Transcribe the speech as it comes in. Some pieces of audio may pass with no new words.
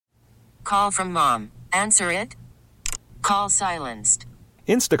Call from mom. Answer it. Call silenced.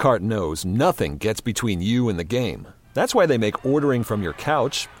 Instacart knows nothing gets between you and the game. That's why they make ordering from your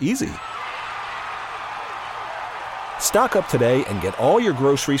couch easy. Stock up today and get all your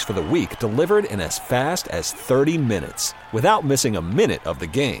groceries for the week delivered in as fast as 30 minutes without missing a minute of the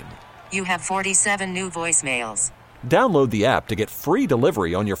game. You have 47 new voicemails. Download the app to get free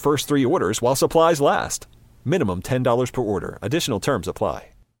delivery on your first 3 orders while supplies last. Minimum $10 per order. Additional terms apply.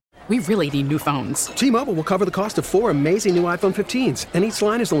 We really need new phones. T-Mobile will cover the cost of 4 amazing new iPhone 15s, and each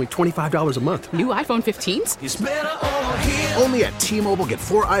line is only $25 a month. New iPhone 15s? It's better over here. Only at T-Mobile, get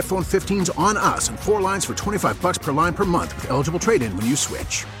 4 iPhone 15s on us and 4 lines for $25 per line per month with eligible trade-in when you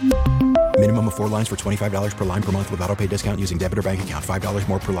switch. Minimum of 4 lines for $25 per line per month with autopay discount using debit or bank account. $5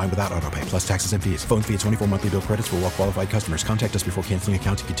 more per line without autopay, plus taxes and fees. Phone fee at 24 monthly bill credits for well-qualified customers. Contact us before canceling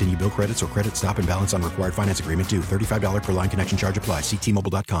account to continue bill credits or credit stop and balance on required finance agreement due. $35 per line connection charge applies. See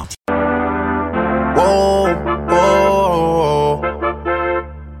T-Mobile.com. Whoa, whoa,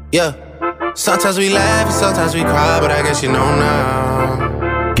 yeah. Sometimes we laugh and sometimes we cry, but I guess you know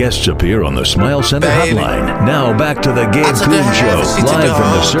now. Guests appear on the Smile Center hotline. Now back to the Gabe Kuhn Show, live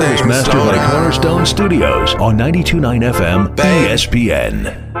from the Service Master by Cornerstone Studios on 92.9 FM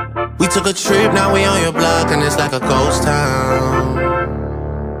ESPN. We took a trip, now we on your block, and it's like a ghost town.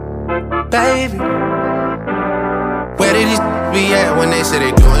 Baby, where did these be at when they say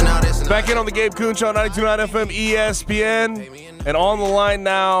they doing all this? Back in on the Gabe Kuhn Show, 92.9 FM ESPN. And on the line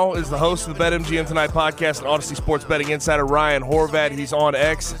now is the host of the BetMGM Tonight podcast and Odyssey Sports Betting Insider, Ryan Horvat. He's on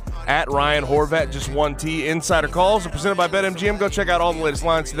X at Ryan Horvat, just one T. Insider calls are presented by BetMGM. Go check out all the latest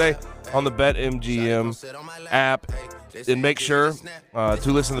lines today on the BetMGM app. And make sure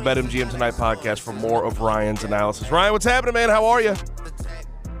to listen to the BetMGM Tonight podcast for more of Ryan's analysis. Ryan, what's happening, man? How are you?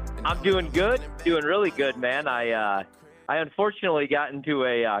 I'm doing good. Doing really good, man. I unfortunately got into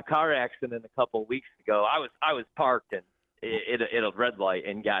a car accident a couple weeks ago. I was parked and it a red light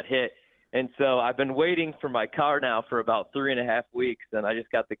and got hit. And so I've been waiting for my car now for about 3.5 weeks, and I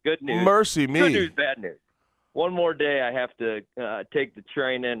just got the good news. Mercy me. Good news, bad news. One more day I have to take the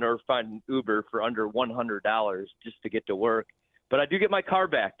train in or find an Uber for under $100 just to get to work. But I do get my car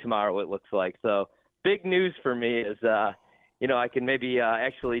back tomorrow, it looks like. So big news for me is I can maybe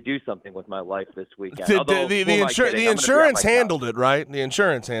actually do something with my life this weekend. The insurance handled it, right? The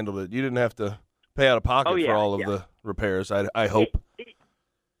insurance handled it. You didn't have to pay out of pocket for all of the repairs, I hope.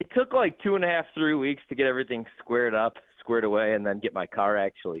 It took like 2.5, 3 weeks to get everything squared away, and then get my car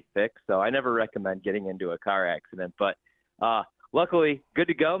actually fixed. So I never recommend getting into a car accident. But luckily, good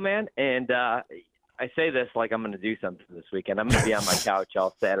to go, man. And I say this like I'm going to do something this weekend. I'm going to be on my couch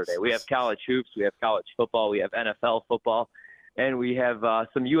all Saturday. We have college hoops. We have college football. We have NFL football. And we have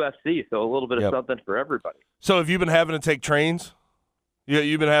some UFC, so a little bit of something for everybody. So have you been having to take trains?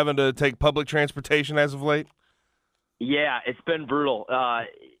 You've been having to take public transportation as of late? Yeah, it's been brutal.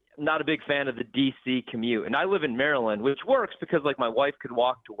 Not a big fan of the D.C. commute. And I live in Maryland, which works because, like, my wife can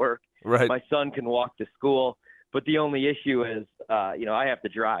walk to work. Right. My son can walk to school. But the only issue is, I have to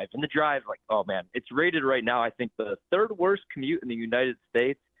drive. And the drive, like, oh, man, it's rated right now, I think, the third worst commute in the United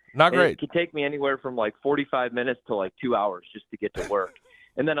States. Not great. It can take me anywhere from like 45 minutes to like 2 hours just to get to work.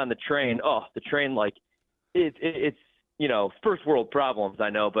 And then on the train, like it's first world problems, I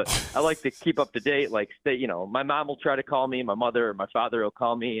know, but I like to keep up to date. Like my mom will try to call me, my mother or my father will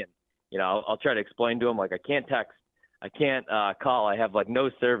call me, and I'll try to explain to them like I can't text, I can't call, I have like no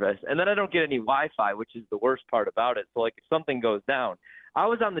service, and then I don't get any Wi-Fi, which is the worst part about it. So like if something goes down, I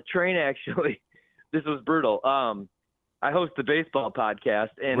was on the train actually. This was brutal. I host the baseball podcast,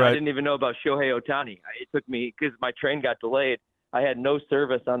 and right. I didn't even know about Shohei Ohtani. It took me, because my train got delayed, I had no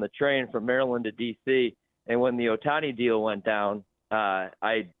service on the train from Maryland to D.C., and when the Ohtani deal went down,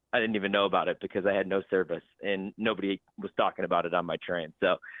 I didn't even know about it because I had no service, and nobody was talking about it on my train.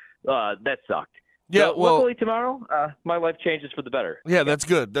 So that sucked. Yeah, so luckily tomorrow, my life changes for the better. Yeah, that's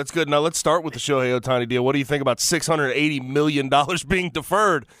good. That's good. Now let's start with the Shohei Ohtani deal. What do you think about $680 million being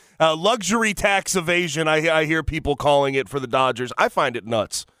deferred? Luxury tax evasion, I hear people calling it for the Dodgers. I find it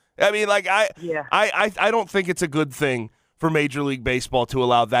nuts. I mean, like I don't think it's a good thing for Major League Baseball to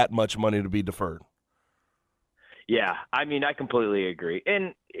allow that much money to be deferred. Yeah, I mean, I completely agree,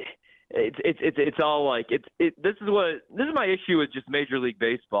 and it's all like this is my issue with just Major League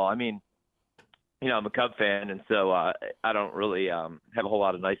Baseball. I mean, I'm a Cub fan, and so I don't really have a whole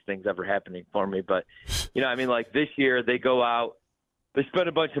lot of nice things ever happening for me. But, I mean, like this year they go out, they spend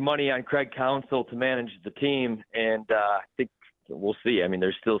a bunch of money on Craig Counsell to manage the team, and I think we'll see. I mean,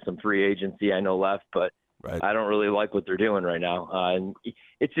 there's still some free agency I know left, but right. I don't really like what they're doing right now. And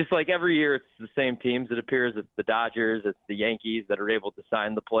it's just like every year it's the same teams. It appears it's the Dodgers, it's the Yankees that are able to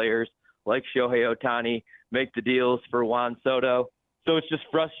sign the players. like Shohei Ohtani, make the deals for Juan Soto. So it's just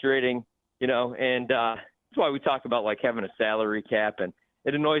frustrating, and that's why we talk about like having a salary cap, and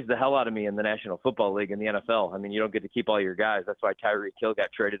it annoys the hell out of me in the National Football League and the NFL. I mean, you don't get to keep all your guys. That's why Tyreek Hill got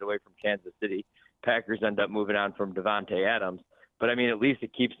traded away from Kansas City. Packers end up moving on from Devontae Adams. But, I mean, at least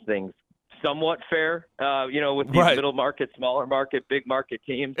it keeps things somewhat fair, with these middle market, smaller market, big market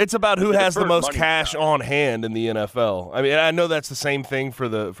teams. It's about who has the most cash on hand in the NFL. I mean, I know that's the same thing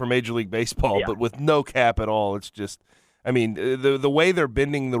for Major League Baseball, but with no cap at all, it's just, I mean, the way they're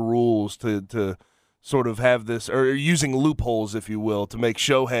bending the rules to sort of have this, or using loopholes, if you will, to make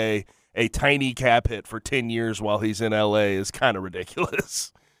Shohei a tiny cap hit for 10 years while he's in L.A. is kind of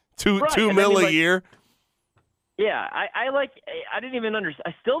ridiculous. $2 million a year. Yeah, I didn't even understand.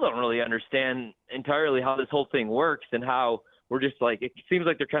 I still don't really understand entirely how this whole thing works and how we're just like, it seems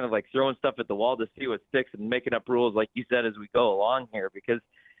like they're kind of like throwing stuff at the wall to see what sticks and making up rules, like you said, as we go along here. Because,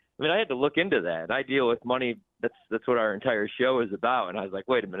 I mean, I had to look into that. And I deal with money. That's what our entire show is about. And I was like,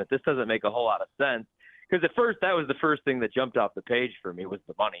 wait a minute, this doesn't make a whole lot of sense. Because at first, that was the first thing that jumped off the page for me was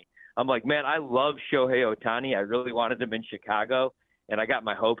the money. I'm like, man, I love Shohei Ohtani. I really wanted him in Chicago, and I got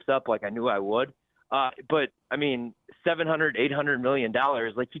my hopes up like I knew I would. But, I mean, $700, $800 million,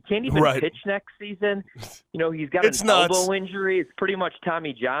 like he can't even pitch next season. He's got an elbow injury. It's pretty much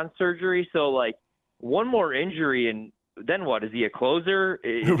Tommy John surgery. So, like, one more injury, and then what? Is he a closer?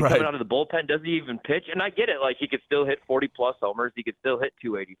 Is he coming out of the bullpen? Does he even pitch? And I get it. Like, he could still hit 40-plus homers. He could still hit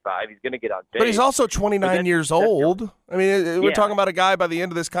 285. He's going to get on base. But he's also 29 years old. I mean, we're talking about a guy by the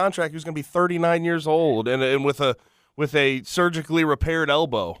end of this contract who's going to be 39 years old and with a surgically repaired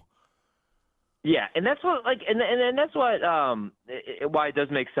elbow. Yeah, and that's what and that's what why it does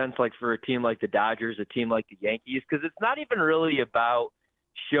make sense, like for a team like the Dodgers, a team like the Yankees, because it's not even really about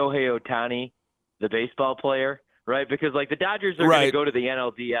Shohei Ohtani, the baseball player, right? Because like the Dodgers are going to go to the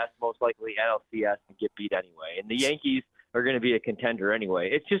NLDS, most likely NLCS, and get beat anyway, and the Yankees are going to be a contender anyway.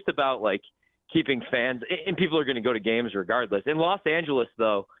 It's just about like keeping fans, and people are going to go to games regardless. In Los Angeles,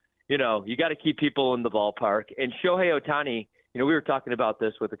 though, you got to keep people in the ballpark, and Shohei Ohtani. We were talking about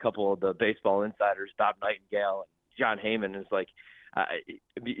this with a couple of the baseball insiders, Bob Nightingale and John Heyman. Is like,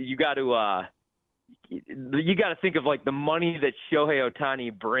 you got to think of like the money that Shohei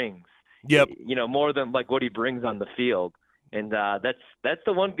Ohtani brings. Yep. More than like what he brings on the field, and that's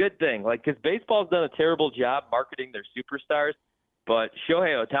the one good thing. Like, because baseball's done a terrible job marketing their superstars. But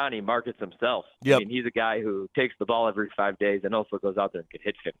Shohei Ohtani markets himself. Yep. I mean, he's a guy who takes the ball every 5 days and also goes out there and can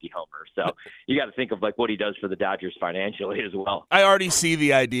hit 50 homers. So you got to think of like what he does for the Dodgers financially as well. I already see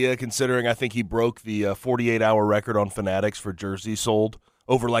the idea, considering I think he broke the 48-hour record on Fanatics for jerseys sold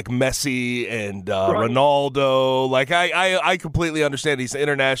over like Messi and Ronaldo. Like I completely understand he's an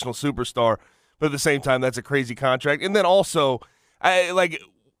international superstar, but at the same time, that's a crazy contract. And then also,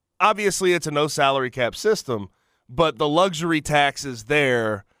 obviously it's a no salary cap system. But the luxury tax is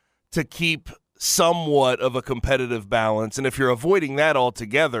there to keep somewhat of a competitive balance. And if you're avoiding that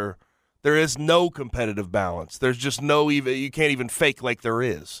altogether, there is no competitive balance. There's just you can't even fake like there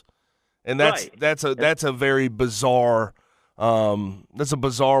is. And that's a very bizarre that's a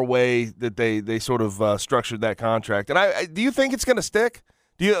bizarre way that they sort of structured that contract. And do you think it's going to stick?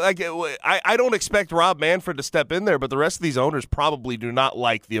 Do you I don't expect Rob Manfred to step in there, but the rest of these owners probably do not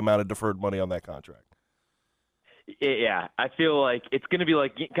like the amount of deferred money on that contract. Yeah, I feel like it's going to be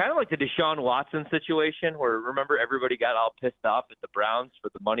like kind of like the Deshaun Watson situation where, remember, everybody got all pissed off at the Browns for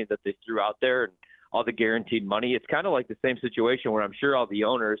the money that they threw out there and all the guaranteed money. It's kind of like the same situation where I'm sure all the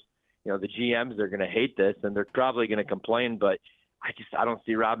owners, the GMs are going to hate this and they're probably going to complain, but I don't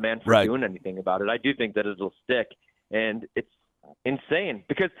see Rob Manfred doing anything about it. I do think that it'll stick, and it's insane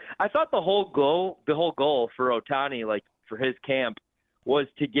because I thought the whole goal for Ohtani, like for his camp, was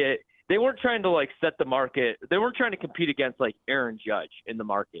to get. They weren't trying to like set the market. They weren't trying to compete against like Aaron Judge in the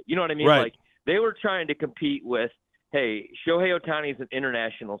market. You know what I mean? Right. Like they were trying to compete with, hey, Shohei Ohtani is an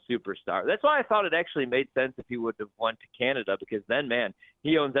international superstar. That's why I thought it actually made sense if he would have went to Canada, because then, man,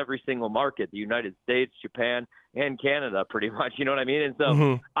 he owns every single market, the United States, Japan, and Canada pretty much. You know what I mean? And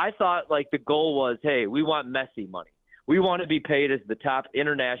so I thought like the goal was, hey, we want Messi money. We want to be paid as the top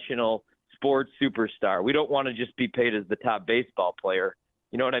international sports superstar. We don't want to just be paid as the top baseball player.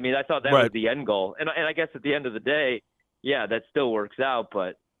 You know what I mean? I thought that was the end goal. And I guess at the end of the day, yeah, that still works out.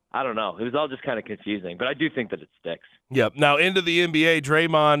 But I don't know. It was all just kind of confusing. But I do think that it sticks. Yep. Now, into the NBA,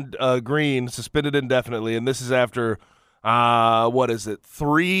 Draymond Green suspended indefinitely. And this is after, 3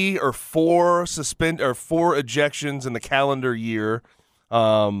 or 4 4 ejections in the calendar year.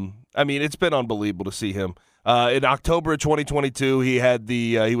 I mean, it's been unbelievable to see him. In October of 2022,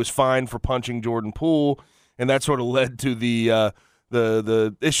 he was fined for punching Jordan Poole. And that sort of led to the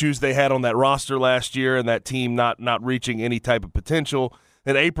the issues they had on that roster last year and that team not reaching any type of potential.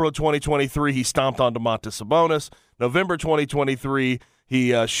 In April of 2023, he stomped on Domantas Sabonis. November 2023,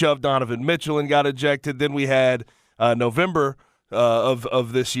 he shoved Donovan Mitchell and got ejected. Then we had November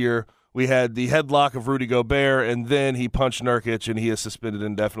of this year, we had the headlock of Rudy Gobert, and then he punched Nurkic, and he is suspended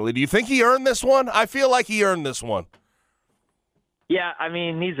indefinitely. Do you think he earned this one? I feel like he earned this one. Yeah, I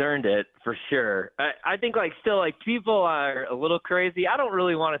mean, he's earned it for sure. I think, still, people are a little crazy. I don't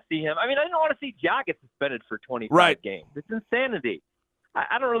really want to see him. I mean, I don't want to see Ja get suspended for 25 games. It's insanity.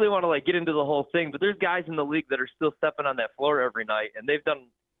 I don't really want to, get into the whole thing, but there's guys in the league that are still stepping on that floor every night, and they've done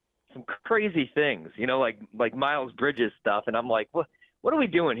some crazy things, like Miles Bridges stuff, and I'm like, what are we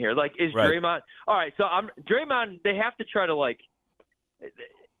doing here? Is Draymond – all right, so Draymond, they have to try to,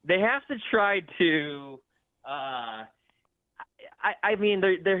 I mean,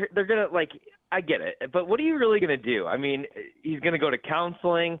 they're gonna I get it, but what are you really gonna do? I mean, he's gonna go to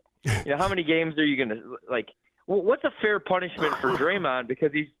counseling. How many games are you gonna What's a fair punishment for Draymond?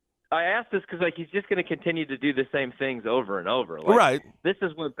 Because I asked this because he's just gonna continue to do the same things over and over. Right. This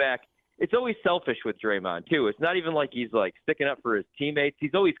has went back. It's always selfish with Draymond too. It's not even like he's sticking up for his teammates.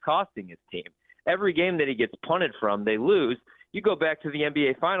 He's always costing his team. Every game that he gets punted from, they lose. You go back to the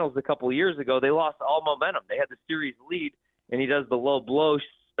NBA Finals a couple of years ago, they lost all momentum. They had the series lead, and he does the low blow,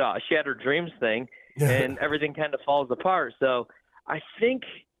 shattered dreams thing, and everything kind of falls apart. So I think,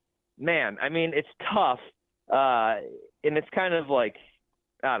 man, I mean, it's tough, and it's kind of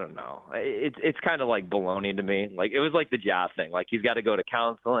I don't know. It's kind of like baloney to me. It was like the Ja thing. He's got to go to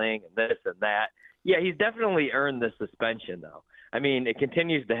counseling and this and that. Yeah, he's definitely earned the suspension, though. I mean, it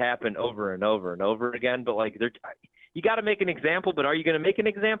continues to happen over and over and over again, but you got to make an example, but are you going to make an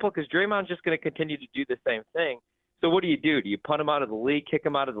example? Because Draymond's just going to continue to do the same thing. So what do? Do you punt him out of the league, kick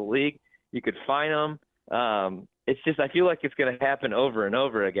him out of the league? You could fine him. It's just I feel like it's going to happen over and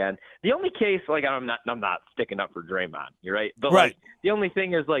over again. The only case, I'm not sticking up for Draymond. You're right, but the only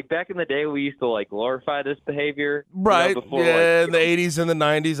thing is back in the day we used to glorify this behavior. Right. Before, in the 80s and the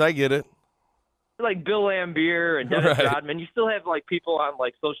 90s, I get it. Bill Laimbeer and Dennis Rodman, you still have people on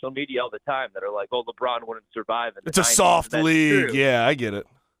social media all the time that are oh, LeBron wouldn't survive. It's a soft league. True. Yeah, I get it.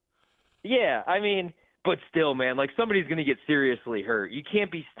 Yeah, I mean, but still, man, somebody's going to get seriously hurt. You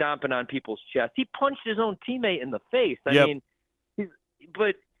can't be stomping on people's chests. He punched his own teammate in the face. I mean,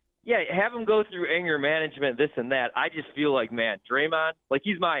 have him go through anger management, this and that. I just feel man, Draymond,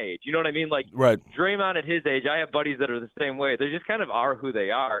 he's my age. You know what I mean? Right. Draymond at his age, I have buddies that are the same way. They just kind of are who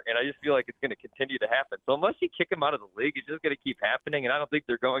they are, and I just feel it's going to continue to happen. So unless you kick him out of the league, it's just going to keep happening, and I don't think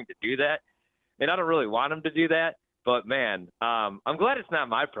they're going to do that. And I don't really want them to do that. But, man, I'm glad it's not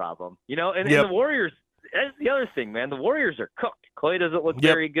my problem. And the Warriors, that's the other thing, man. The Warriors are cooked. Clay doesn't look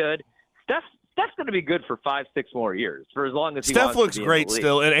very good. Steph's going to be good for 5-6 more years, for as long as he wants to be in the league. Steph looks great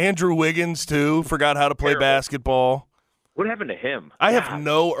still. And Andrew Wiggins, too, forgot how to play basketball. What happened to him? I have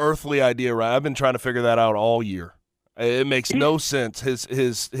no earthly idea, right? I've been trying to figure that out all year. It makes no sense,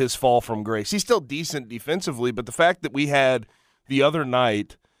 his fall from grace. He's still decent defensively, but the fact that we had the other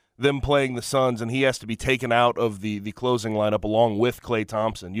night them playing the Suns and he has to be taken out of the closing lineup along with Klay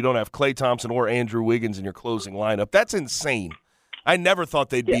Thompson. You don't have Klay Thompson or Andrew Wiggins in your closing lineup. That's insane. I never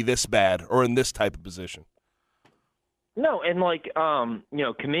thought they'd be this bad or in this type of position. No, and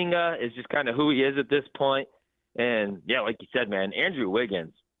Kuminga is just kind of who he is at this point. And like you said, man, Andrew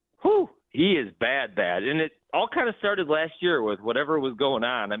Wiggins, he is bad. And it all kind of started last year with whatever was going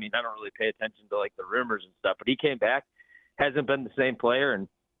on. I mean, I don't really pay attention to the rumors and stuff, but he came back, hasn't been the same player, and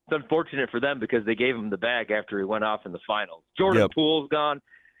it's unfortunate for them because they gave him the bag after he went off in the finals. Jordan Poole's gone.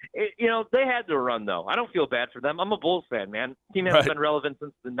 They had their run, though. I don't feel bad for them. I'm a Bulls fan, man. Team hasn't been relevant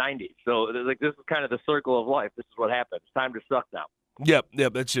since the 90s. So, this is kind of the circle of life. This is what happens. It's time to suck now.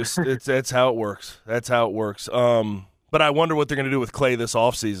 Yep. That's just that's how it works. That's how it works. But I wonder what they're going to do with Klay this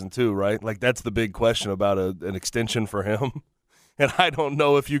offseason, too, right? That's the big question about an extension for him. And I don't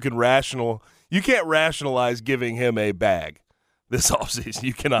know if you can you can't rationalize giving him a bag this offseason.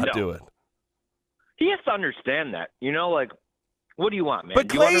 You cannot do it. He has to understand that. What do you want, man? But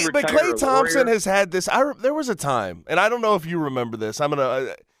Klay Thompson has had this. There was a time, and I don't know if you remember this.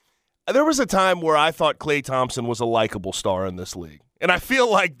 There was a time where I thought Klay Thompson was a likable star in this league, and I feel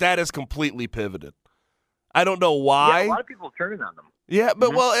like that has completely pivoted. I don't know why. Yeah, a lot of people turn on him. Yeah,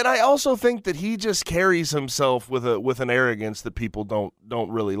 but and I also think that he just carries himself with an arrogance that people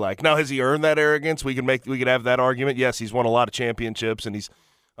don't really like. Now, has he earned that arrogance? We could have that argument. Yes, he's won a lot of championships, and he's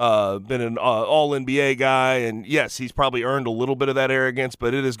been an all-NBA guy, and yes, he's probably earned a little bit of that arrogance,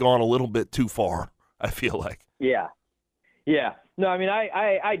 but it has gone a little bit too far, I feel like. Yeah. No, I mean,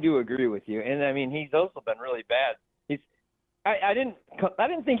 I do agree with you, and I mean, he's also been really bad. I didn't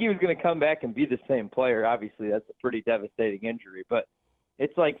think he was going to come back and be the same player. Obviously, that's a pretty devastating injury. But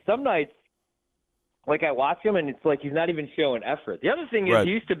it's like some nights, like I watch him, and it's like he's not even showing effort. The other thing is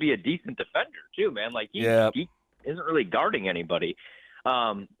he used to be a decent defender too, man. Like he isn't really guarding anybody.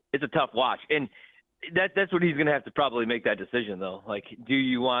 It's a tough watch, and that's what he's going to have to probably make that decision though. Like, do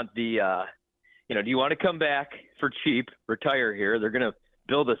you want do you want to come back for cheap, retire here? They're going to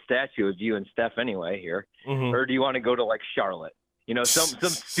build a statue of you and Steph anyway here, or do you want to go to like Charlotte? Some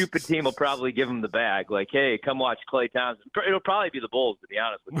stupid team will probably give him the bag. Like, hey, come watch Klay Thompson. It'll probably be the Bulls, to be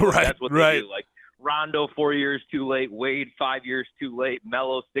honest with you. Right, that's what they do. Like Rondo 4 years too late, Wade 5 years too late,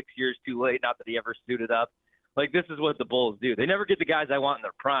 Melo 6 years too late. Not that he ever suited up. Like, this is what the Bulls do. They never get the guys I want in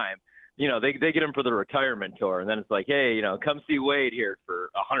their prime. They get them for the retirement tour, and then it's like, hey, come see Wade here for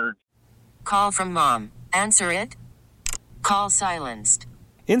 100. Call from mom. Answer it. Call silenced.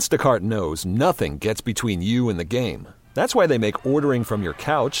 Instacart knows nothing gets between you and the game. That's why they make ordering from your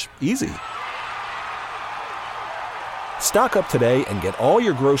couch easy. Stock up today and get all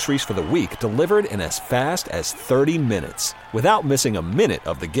your groceries for the week delivered in as fast as 30 minutes without missing a minute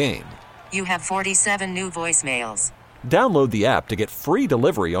of the game. You have 47 new voicemails. Download the app to get free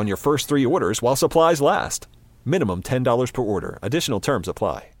delivery on your first 3 orders while supplies last. Minimum $10 per order. Additional terms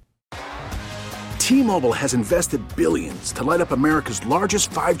apply. T-Mobile has invested billions to light up America's largest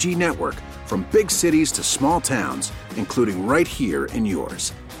 5G network, from big cities to small towns, including right here in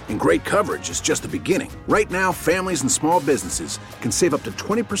yours. And great coverage is just the beginning. Right now, families and small businesses can save up to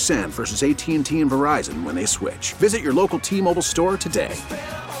 20% versus AT&T and Verizon when they switch. Visit your local T-Mobile store today.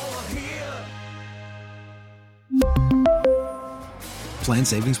 Plan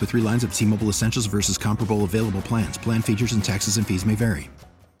savings with 3 lines of T-Mobile Essentials versus comparable available plans. Plan features and taxes and fees may vary.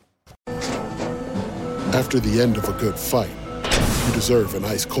 After the end of a good fight, you deserve an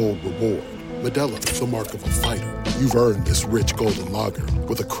ice-cold reward. Modelo is the mark of a fighter. You've earned this rich golden lager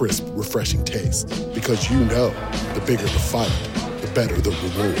with a crisp, refreshing taste. Because you know, the bigger the fight, the better the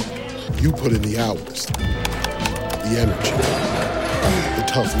reward. You put in the hours, the energy, the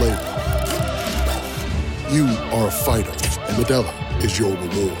tough labor. You are a fighter, and Modelo is your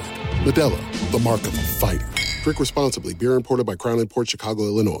reward. Modelo, the mark of a fighter. Drink responsibly. Beer imported by Crown Imports, Chicago,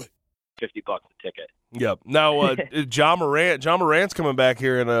 Illinois. $50 a ticket. Yep. Now, John Morant's coming back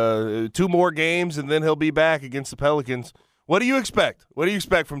here in 2 more games, and then he'll be back against the Pelicans. What do you expect? What do you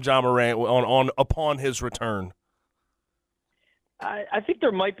expect from John Morant upon his return? I think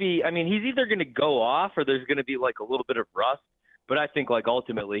there might be. I mean, he's either going to go off or there's going to be like a little bit of rust. But I think like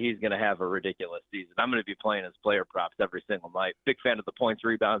ultimately he's going to have a ridiculous season. I'm going to be playing his player props every single night. Big fan of the points,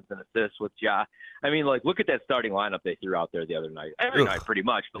 rebounds, and assists with Ja. I mean, like, look at that starting lineup they threw out there the other night. Every night pretty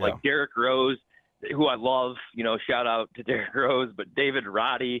much. But like Derrick Rose, who I love, shout out to Derrick Rose, but David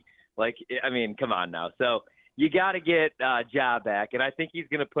Roddy, like, I mean, come on now. So you got to get Ja back, and I think he's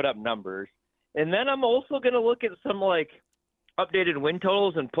going to put up numbers. And then I'm also going to look at some like updated win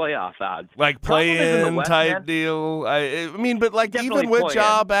totals and playoff odds. Like play-in type deal. I mean, but like definitely even with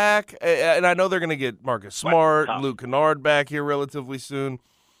Ja back, and I know they're going to get Marcus Smart, Luke Kennard back here relatively soon,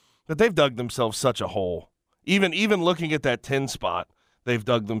 but they've dug themselves such a hole. Even looking at that 10 spot, they've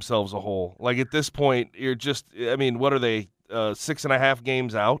dug themselves a hole. Like at this point, you're just, I mean, what are they, 6.5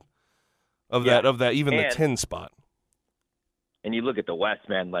 games out of that, even the 10 spot? And you look at the West,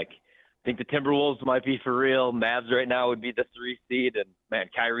 man, like, I think the Timberwolves might be for real. Mavs right now would be the 3 seed. And, man,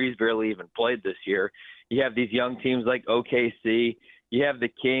 Kyrie's barely even played this year. You have these young teams like OKC. You have the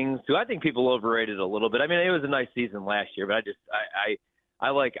Kings, who I think people overrated a little bit. I mean, it was a nice season last year, but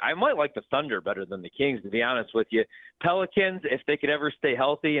I might like the Thunder better than the Kings, to be honest with you. Pelicans, if they could ever stay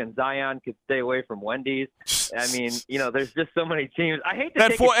healthy and Zion could stay away from Wendy's. I mean, there's just so many teams. I hate to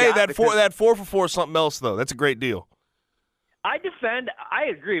take a shot that 4 for 4 is something else, though. That's a great deal. I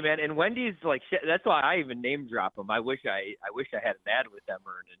agree, man. And Wendy's like shit. That's why I even name drop them. I wish I had an ad with them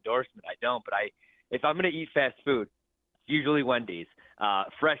or an endorsement. I don't, but if I'm going to eat fast food, it's usually Wendy's.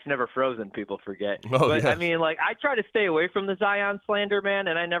 Fresh, never frozen, people forget. But I mean, like, I try to stay away from the Zion slander, man,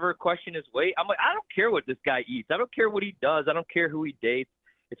 and I never question his weight. I'm like, I don't care what this guy eats. I don't care what he does. I don't care who he dates.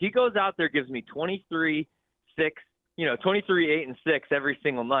 If he goes out there, gives me 23, 6, 23, 8, and 6 every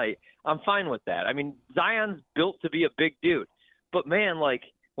single night, I'm fine with that. I mean, Zion's built to be a big dude. But, man, like,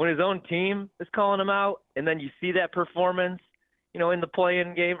 when his own team is calling him out, and then you see that performance, in the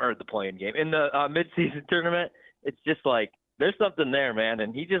play-in game, in the midseason tournament, it's just like, there's something there, man,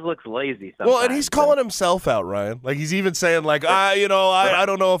 and he just looks lazy sometimes. Well, and he's calling himself out, Ryan. Like, he's even saying, like, I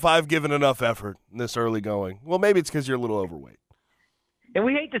don't know if I've given enough effort in this early going. Well, maybe it's because you're a little overweight. And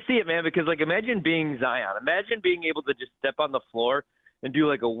we hate to see it, man, because, like, imagine being Zion. Imagine being able to just step on the floor and do,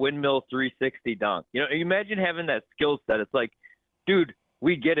 like, a windmill 360 dunk. Imagine having that skill set. It's like dude,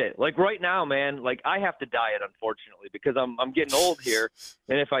 we get it. Like right now, man, like I have to diet, unfortunately, because I'm getting old here.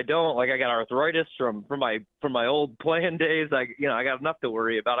 And if I don't, like I got arthritis from my old playing days. I got enough to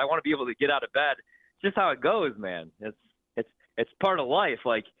worry about. I want to be able to get out of bed. It's just how it goes, man. It's part of life.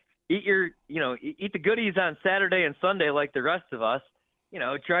 Like eat the goodies on Saturday and Sunday like the rest of us.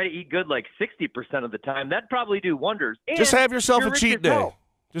 Try to eat good like 60% of the time. That'd probably do wonders. And just have yourself a cheat day.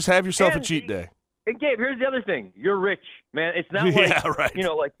 Just have yourself a cheat day. And Gabe, here's the other thing. You're rich, man. It's not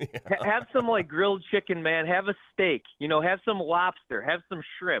like, have some like grilled chicken, man. Have a steak, have some lobster, have some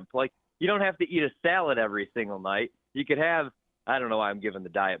shrimp. Like you don't have to eat a salad every single night. You could have, I don't know why I'm giving the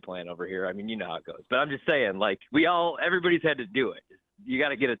diet plan over here. I mean, you know how it goes, but I'm just saying like everybody's had to do it. You got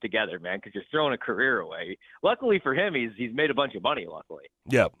to get it together, man, because you're throwing a career away. Luckily for him, he's made a bunch of money, luckily.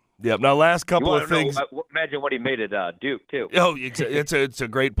 Yep. Now, last couple of things. Imagine what he made at Duke, too. Oh, it's a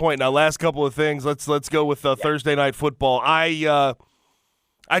great point. Now, last couple of things. Let's go with Thursday Night Football. I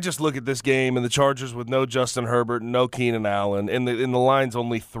just look at this game and the Chargers with no Justin Herbert and no Keenan Allen, and the line's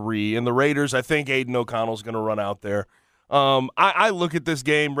only 3. And the Raiders, I think Aiden O'Connell's going to run out there. I look at this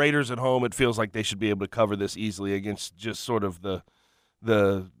game, Raiders at home. It feels like they should be able to cover this easily against just sort of the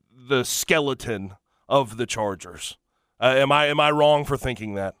skeleton of the Chargers. Am I wrong for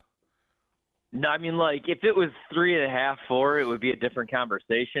thinking that? No, I mean, like, if it was 3.5, 4, it would be a different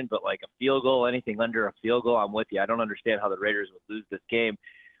conversation. But, like, a field goal, anything under a field goal, I'm with you. I don't understand how the Raiders would lose this game.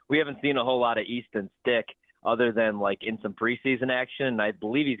 We haven't seen a whole lot of Easton Stick other than, like, in some preseason action. I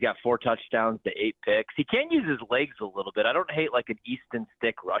believe he's got 4 touchdowns to 8 picks. He can use his legs a little bit. I don't hate, like, an Easton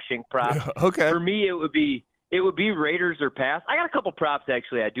Stick rushing prop. Okay. For me, it would be Raiders or pass. I got a couple props,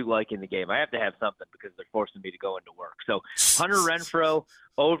 actually, I do like in the game. I have to have something because they're forcing me to go into work. So Hunter Renfrow,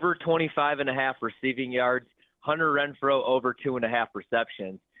 over 25.5 receiving yards. Hunter Renfrow, over 2.5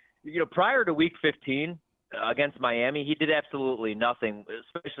 receptions. Prior to Week 15 against Miami, he did absolutely nothing,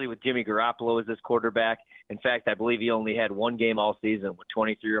 especially with Jimmy Garoppolo as his quarterback. In fact, I believe he only had 1 game all season with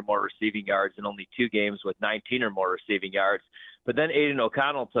 23 or more receiving yards and only 2 games with 19 or more receiving yards. But then Aiden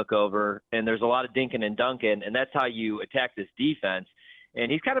O'Connell took over, and there's a lot of dinking and dunking, and that's how you attack this defense.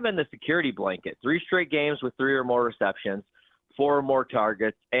 And he's kind of been the security blanket. 3 straight games with 3 or more receptions, 4 or more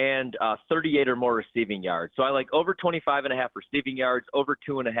targets, and 38 or more receiving yards. So I like over 25.5 receiving yards, over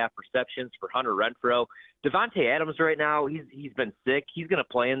 2.5 receptions for Hunter Renfrow. Devontae Adams right now, he's been sick. He's going to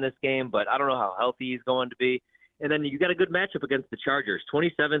play in this game, but I don't know how healthy he's going to be. And then you got a good matchup against the Chargers,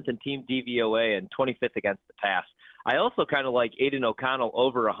 27th in team DVOA and 25th against the pass. I also kind of like Aiden O'Connell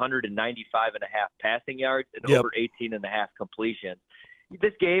over 195.5 passing yards and over 18.5 completions.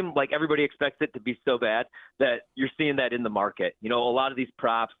 This game, like everybody expects it to be so bad that you're seeing that in the market. A lot of these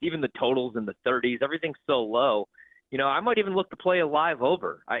props, even the totals in the 30s, everything's so low. I might even look to play a live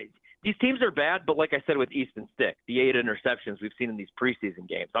over. These teams are bad, but like I said with Easton Stick, the 8 interceptions we've seen in these preseason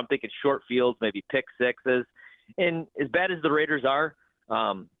games, I'm thinking short fields, maybe pick sixes. And as bad as the Raiders are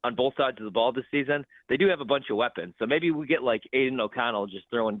on both sides of the ball this season, they do have a bunch of weapons. So maybe we get like Aiden O'Connell just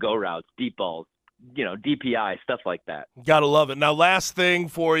throwing go routes, deep balls, DPI, stuff like that. Gotta love it. Now, last thing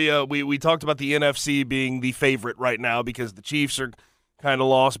for you, we talked about the NFC being the favorite right now because the Chiefs are kind of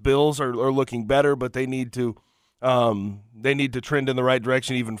lost. Bills are looking better, but they need to trend in the right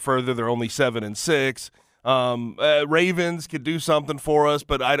direction even further. They're only 7-6. Ravens could do something for us,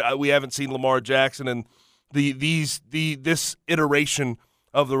 but we haven't seen Lamar Jackson, and this iteration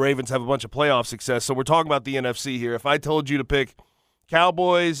of the Ravens have a bunch of playoff success. So we're talking about the NFC here. If I told you to pick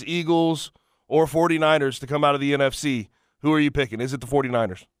Cowboys, Eagles, or 49ers to come out of the NFC, who are you picking? Is it the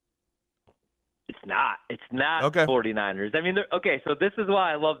 49ers? It's not. It's not okay. 49ers. I mean, so this is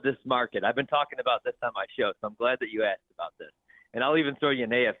why I love this market. I've been talking about this on my show, so I'm glad that you asked about this. And I'll even throw you an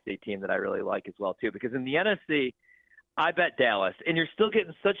AFC team that I really like as well, too, because in the NFC, I bet Dallas. And you're still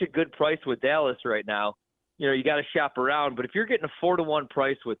getting such a good price with Dallas right now. You got to shop around. But if you're getting a 4-1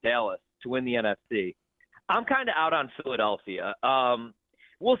 price with Dallas to win the NFC, I'm kind of out on Philadelphia.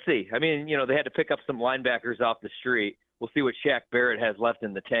 We'll see. I mean, they had to pick up some linebackers off the street. We'll see what Shaq Barrett has left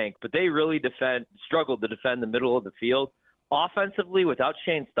in the tank. But they really struggled to defend the middle of the field. Offensively, without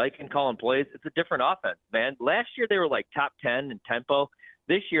Shane Steichen calling plays, it's a different offense, man. Last year they were like top 10 in tempo.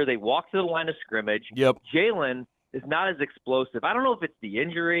 This year they walked to the line of scrimmage. Yep. Jalen is not as explosive. I don't know if it's the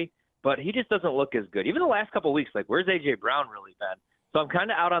injury, but he just doesn't look as good. Even the last couple of weeks, like, where's A.J. Brown really been? So I'm kind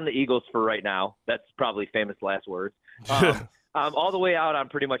of out on the Eagles for right now. That's probably famous last words. I'm all the way out on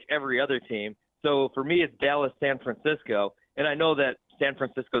pretty much every other team. So for me, it's Dallas, San Francisco. And I know that San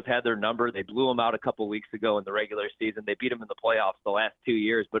Francisco's had their number. They blew them out a couple weeks ago in the regular season. They beat them in the playoffs the last 2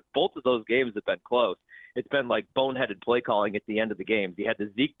 years, but both of those games have been close. It's been like boneheaded play calling at the end of the games. He had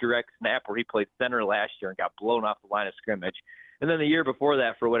the Zeke direct snap where he played center last year and got blown off the line of scrimmage. And then the year before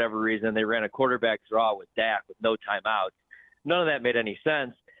that, for whatever reason, they ran a quarterback draw with Dak with no timeouts. None of that made any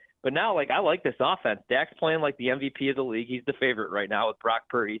sense. But now, I like this offense. Dak's playing like the MVP of the league. He's the favorite right now with Brock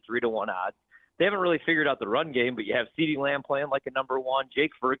Purdy, 3-1 odds. They haven't really figured out the run game, but you have CeeDee Lamb playing like a number one.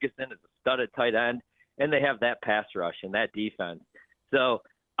 Jake Ferguson is a stud at tight end, and they have that pass rush and that defense. So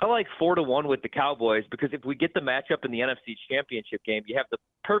I like 4-1 with the Cowboys because if we get the matchup in the NFC Championship game, you have the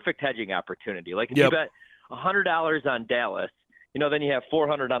perfect hedging opportunity. Like if you bet $100 on Dallas, then you have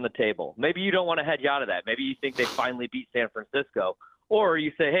 $400 on the table. Maybe you don't want to hedge out of that. Maybe you think they finally beat San Francisco. Or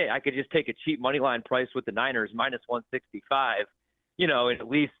you say, hey, I could just take a cheap money line price with the Niners, -165, and at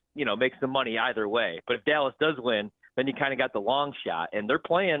least, make some money either way. But if Dallas does win, then you kind of got the long shot. And they're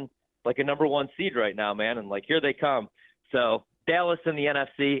playing like a number one seed right now, man. And here they come. So Dallas in the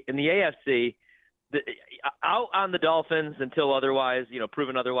NFC. In the AFC, out on the Dolphins until otherwise,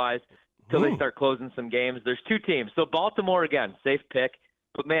 proven otherwise, until they start closing some games. There's two teams. So Baltimore, again, safe pick.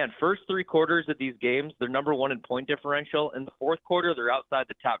 But, man, first three quarters of these games, they're number one in point differential. In the fourth quarter, they're outside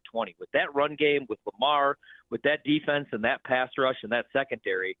the top 20. With that run game, with Lamar, with that defense and that pass rush and that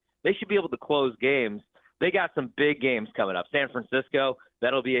secondary, they should be able to close games. They got some big games coming up. San Francisco,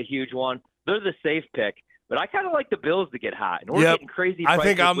 that'll be a huge one. They're the safe pick. But I kind of like the Bills to get hot. And we're getting crazy prices. I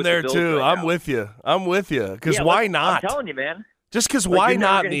think I'm there, too. Right I'm with you. Because why not? I'm telling you, man. Just because why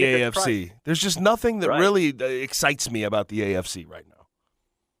not in the AFC? There's just nothing that really excites me about the AFC right now.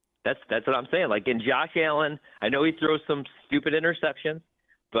 That's what I'm saying. In Josh Allen, I know he throws some stupid interceptions,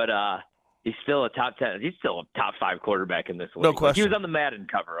 but he's still a top 10. He's still a top 5 quarterback in this league. No question. He was on the Madden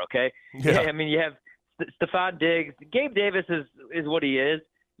cover, okay? Yeah. I mean, you have Stephon Diggs. Gabe Davis is what he is,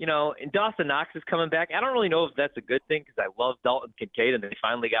 and Dawson Knox is coming back. I don't really know if that's a good thing because I love Dalton Kincaid, and they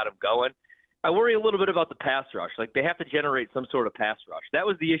finally got him going. I worry a little bit about the pass rush. They have to generate some sort of pass rush. That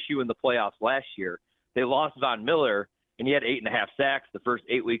was the issue in the playoffs last year. They lost Von Miller, and he had 8.5 sacks the first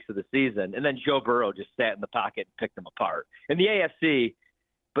 8 weeks of the season. And then Joe Burrow just sat in the pocket and picked them apart. In the AFC,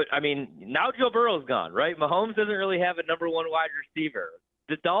 but, I mean, now Joe Burrow's gone, right? Mahomes doesn't really have a number one wide receiver.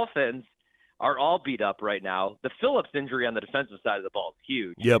 The Dolphins are all beat up right now. The Phillips injury on the defensive side of the ball is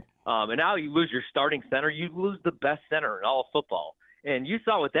huge. Yep. And now you lose your starting center. You lose the best center in all of football. And you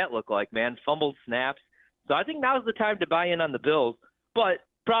saw what that looked like, man. Fumbled snaps. So I think now's the time to buy in on the Bills. But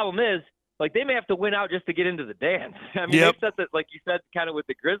problem is, they may have to win out just to get into the dance. I mean, they've said that, like you said, kind of with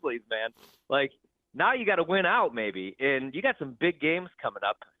the Grizzlies, man. Now you got to win out maybe. And you got some big games coming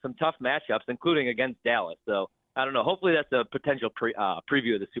up, some tough matchups, including against Dallas. So I don't know. Hopefully that's a potential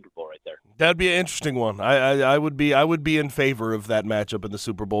preview of the Super Bowl right there. That'd be an interesting one. I would be in favor of that matchup in the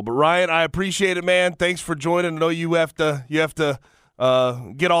Super Bowl. But Ryan, I appreciate it, man. Thanks for joining. I know you have to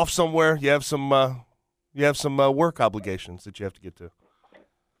get off somewhere. You have some work obligations that you have to get to.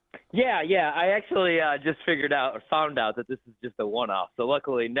 Yeah. I actually just found out that this is just a one-off. So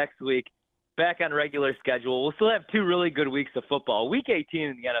luckily next week, back on regular schedule. We'll still have 2 really good weeks of football. Week 18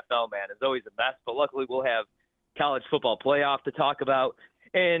 in the NFL, man, is always a mess. But luckily we'll have college football playoff to talk about.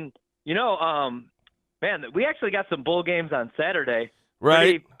 And, man, we actually got some bowl games on Saturday.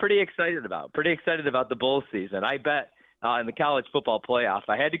 Right. Pretty excited about the bowl season. I bet in the college football playoff,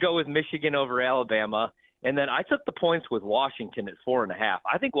 I had to go with Michigan over Alabama. And then I took the points with Washington at 4.5.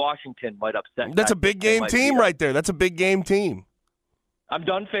 I think Washington might upset. That's a big game team right there. That's a big game team. I'm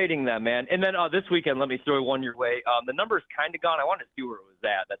done fading them, man. And then this weekend, let me throw one your way. The number's kind of gone. I wanted to see where it was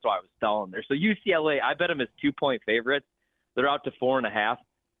at. That's why I was stalling there. So UCLA, I bet them as 2-point favorites. They're out to 4.5.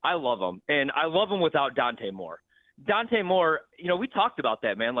 I love them. And I love them without Dante Moore. Dante Moore, we talked about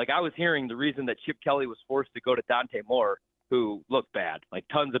that, man. I was hearing the reason that Chip Kelly was forced to go to Dante Moore, who looked bad,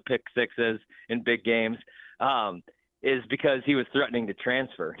 tons of pick sixes in big games, is because he was threatening to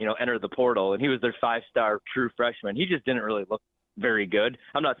transfer, enter the portal. And he was their 5-star true freshman. He just didn't really look very good.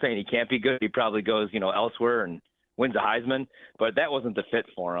 I'm not saying he can't be good. He probably goes, elsewhere and wins a Heisman, but that wasn't the fit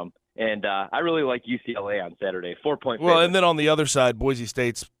for him. And I really like UCLA on Saturday, 4-point Well, favorite. and then on the other side, Boise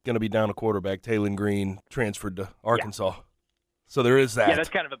State's going to be down a quarterback. Taylon Green transferred to Arkansas. Yeah. So there is that. Yeah, that's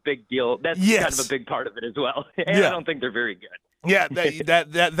kind of a big deal. That's kind of a big part of it as well. And I don't think they're very good. Yeah,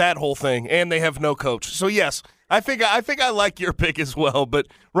 that whole thing. And they have no coach. So, yes, I think I like your pick as well. But,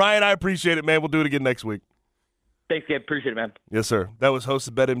 Ryan, I appreciate it, man. We'll do it again next week. Thanks, Gabe. Appreciate it, man. Yes, sir. That was host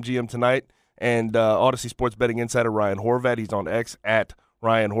of BetMGM tonight and Odyssey Sports Betting Insider Ryan Horvat. He's on X at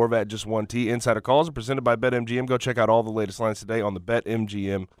Ryan Horvat, just 1T. Insider calls are presented by BetMGM. Go check out all the latest lines today on the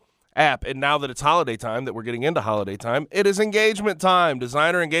BetMGM app. And now that it's holiday time, that we're getting into holiday time, it is engagement time.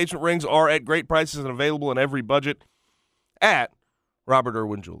 Designer engagement rings are at great prices and available in every budget at Robert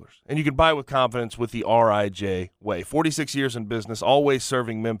Irwin Jewelers. And you can buy with confidence with the RIJ way. 46 years in business, always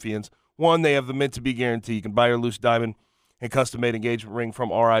serving Memphians. One, they have the meant-to-be guarantee. You can buy your loose diamond and custom-made engagement ring from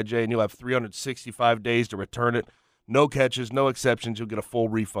RIJ, and you'll have 365 days to return it. No catches, no exceptions. You'll get a full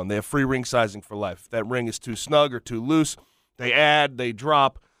refund. They have free ring sizing for life. If that ring is too snug or too loose, they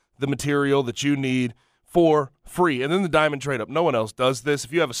drop the material that you need for free. And then the diamond trade-up. No one else does this.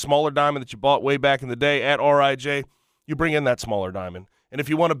 If you have a smaller diamond that you bought way back in the day at RIJ, you bring in that smaller diamond. And if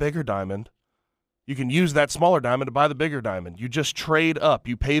you want a bigger diamond, you can use that smaller diamond to buy the bigger diamond. You just trade up.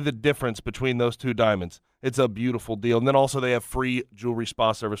 You pay the difference between those two diamonds. It's a beautiful deal. And then also they have free jewelry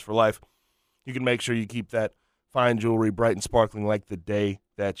spa service for life. You can make sure you keep that fine jewelry bright and sparkling like the day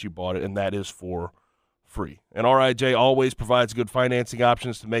that you bought it, and that is for free. And RIJ always provides good financing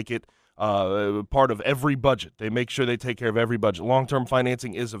options to make it part of every budget. They make sure they take care of every budget. Long-term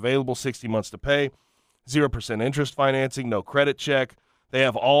financing is available, 60 months to pay, 0% interest financing, no credit check. They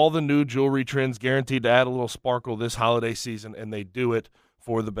have all the new jewelry trends guaranteed to add a little sparkle this holiday season, and they do it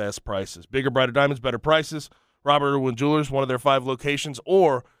for the best prices. Bigger, brighter diamonds, better prices. Robert Irwin Jewelers, one of their 5 locations,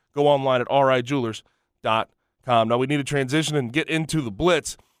 or go online at rijewelers.com. Now we need to transition and get into the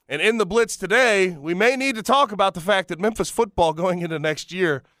Blitz. And in the Blitz today, we may need to talk about the fact that Memphis football going into next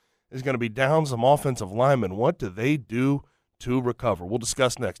year is going to be down some offensive linemen. What do they do to recover? We'll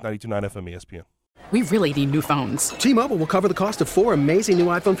discuss next. 92.9 FM ESPN. We really need new phones. T-Mobile will cover the cost of 4 amazing new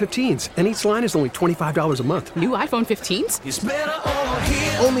iPhone 15s, and each line is only $25 a month. New iPhone 15s? It's better over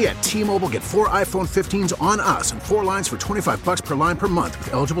here. Only at T-Mobile, get 4 iPhone 15s on us and 4 lines for $25 per line per month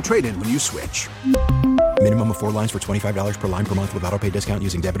with eligible trade-in when you switch. Minimum of 4 lines for $25 per line per month with autopay discount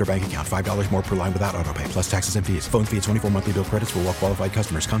using debit or bank account. $5 more per line without autopay, plus taxes and fees. Phone fee at 24 monthly bill credits for well-qualified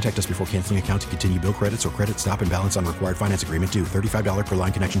customers. Contact us before canceling account to continue bill credits or credit stop and balance on required finance agreement due. $35 per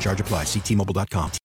line connection charge applies. See T-Mobile.com.